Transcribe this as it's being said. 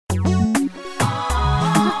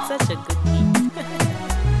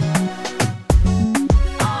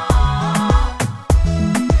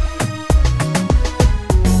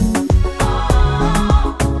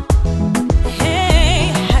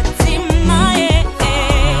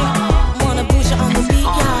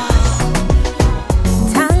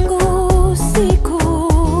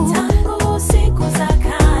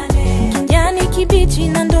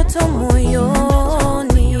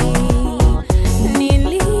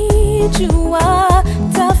najua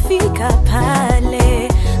tafika pale,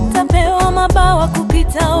 tapewa mabawa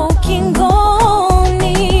kupita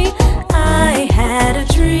ukingoni. I had a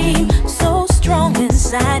dream so strong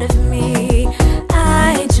inside of me,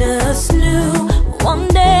 I just knew one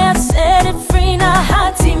day I'd set it free. Na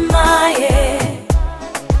hatimaye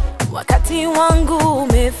wakati wangu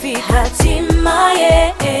umefika,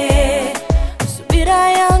 hatimaye subira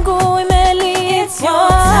yangu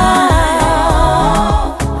imelipwa.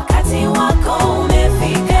 Wakati wako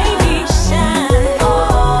umefika, baby shine,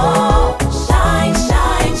 oh shine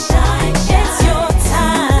shine shine, it's your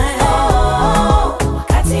time. Oh,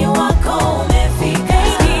 wakati wako umefika,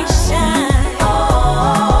 baby shine,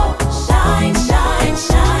 oh shine shine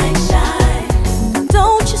shine shine.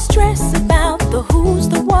 Don't you stress about the who's,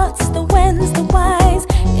 the what's, the when's, the why's.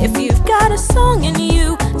 If you've got a song in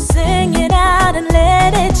you, sing it out and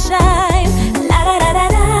let it shine. La da da da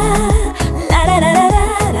da, la da da da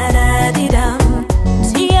da da da di dum.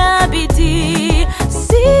 Tia bidii,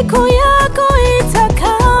 siku yako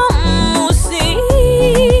itakam.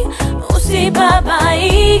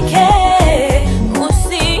 Usibabaike,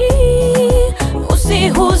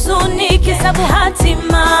 usihuzunike, sababu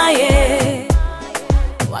hatimaye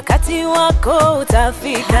wakati wako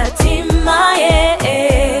utafika, hatimaye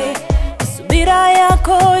subira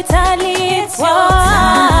yako italipwa.